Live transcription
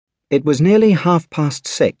It was nearly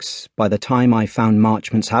 6:30 by the time I found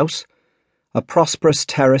Marchmont's house, a prosperous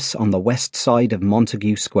terrace on the west side of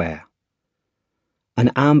Montague Square.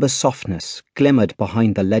 An amber softness glimmered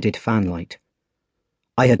behind the leaded fanlight.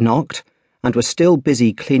 I had knocked, and was still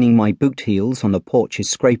busy cleaning my boot heels on the porch's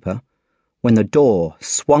scraper, when the door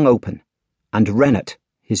swung open, and Rennet,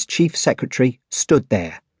 his chief secretary, stood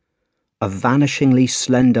there, a vanishingly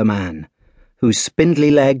slender man, whose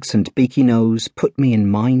spindly legs and beaky nose put me in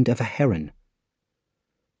mind of a heron.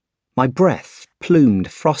 My breath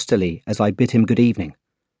plumed frostily as I bid him good evening.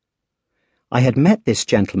 I had met this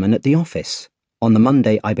gentleman at the office, on the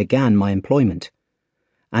Monday I began my employment,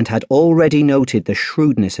 and had already noted the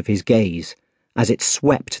shrewdness of his gaze as it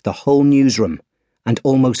swept the whole newsroom and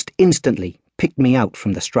almost instantly picked me out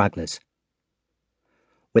from the stragglers.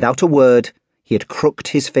 Without a word, he had crooked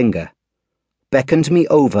his finger, beckoned me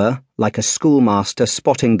over like a schoolmaster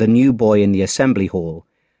spotting the new boy in the assembly hall,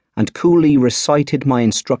 and coolly recited my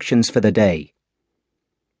instructions for the day.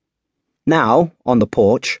 Now, on the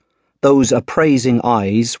porch, those appraising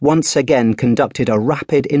eyes once again conducted a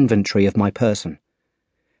rapid inventory of my person,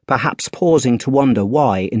 perhaps pausing to wonder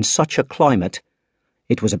why, in such a climate,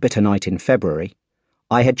 it was a bitter night in February,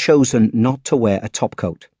 I had chosen not to wear a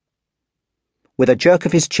topcoat. With a jerk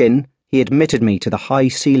of his chin, he admitted me to the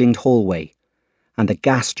high-ceilinged hallway, and the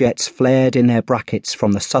gas jets flared in their brackets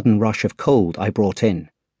from the sudden rush of cold I brought in.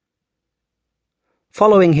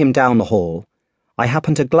 Following him down the hall, I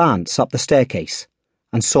happened to glance up the staircase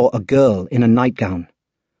and saw a girl in a nightgown,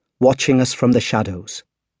 watching us from the shadows.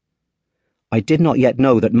 I did not yet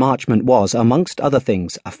know that Marchmont was, amongst other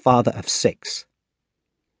things, a father of 6.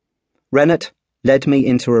 Rennet led me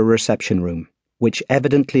into a reception room, which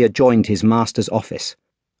evidently adjoined his master's office,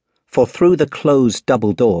 for through the closed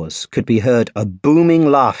double doors could be heard a booming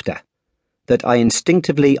laughter that I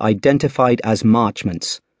instinctively identified as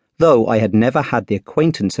Marchmont's, though I had never had the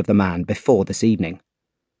acquaintance of the man before this evening.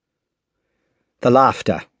 The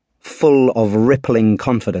laughter, full of rippling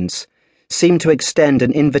confidence, seemed to extend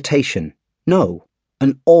an invitation, no,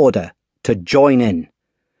 an order, to join in,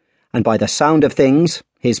 and by the sound of things,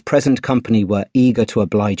 his present company were eager to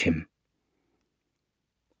oblige him.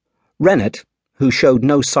 Rennet, who showed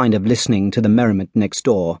no sign of listening to the merriment next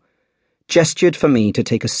door, gestured for me to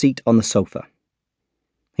take a seat on the sofa.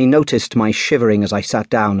 He noticed my shivering as I sat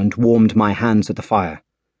down and warmed my hands at the fire.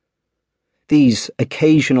 These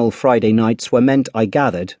occasional Friday nights were meant, I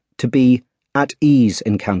gathered, to be at-ease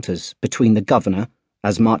encounters between the governor,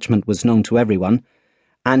 as Marchmont was known to everyone,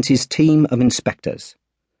 and his team of inspectors,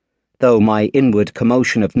 though my inward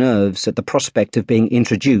commotion of nerves at the prospect of being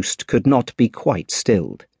introduced could not be quite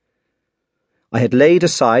stilled. I had laid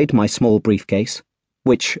aside my small briefcase,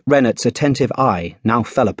 which Rennet's attentive eye now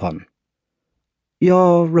fell upon.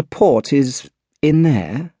 "Your report is in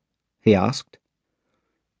there?" he asked.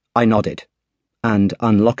 I nodded, and,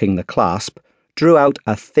 unlocking the clasp, drew out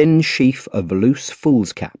a thin sheaf of loose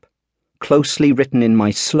foolscap, closely written in my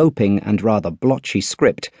sloping and rather blotchy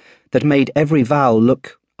script that made every vowel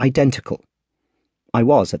look identical. I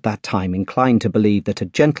was, at that time, inclined to believe that a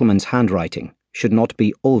gentleman's handwriting should not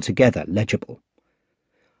be altogether legible.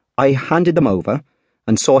 I handed them over,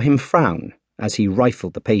 and saw him frown as he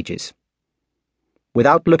rifled the pages.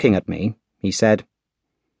 Without looking at me, he said,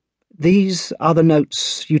 "These are the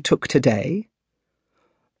notes you took today?"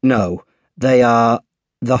 "No, they are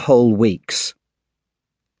the whole week's."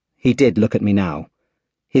 He did look at me now.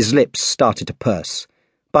 His lips started to purse,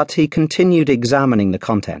 but he continued examining the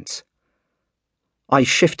contents. I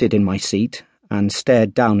shifted in my seat and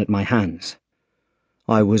stared down at my hands.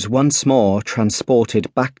 I was once more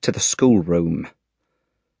transported back to the schoolroom.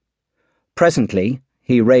 Presently,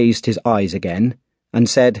 he raised his eyes again and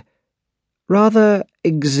said, "Rather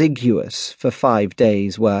exiguous for 5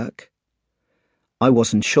 days' work." I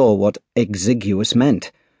wasn't sure what exiguous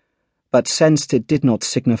meant, but sensed it did not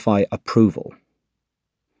signify approval.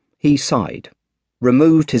 He sighed,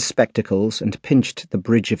 removed his spectacles, and pinched the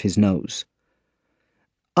bridge of his nose.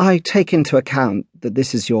 "I take into account that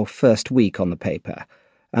this is your first week on the paper,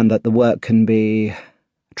 and that the work can be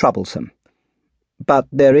troublesome. But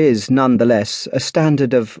there is, nonetheless, a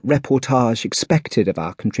standard of reportage expected of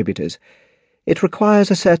our contributors. It requires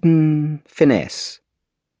a certain finesse."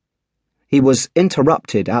 He was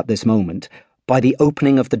interrupted at this moment by the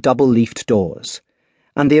opening of the double-leafed doors,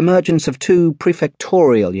 and the emergence of 2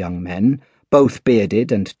 prefectorial young men, both bearded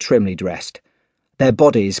and trimly dressed, their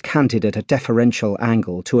bodies canted at a deferential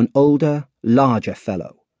angle to an older, larger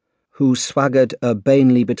fellow, who swaggered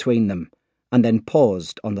urbanely between them, and then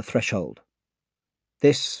paused on the threshold.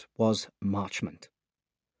 This was Marchmont,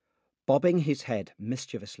 bobbing his head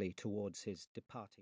mischievously towards his departing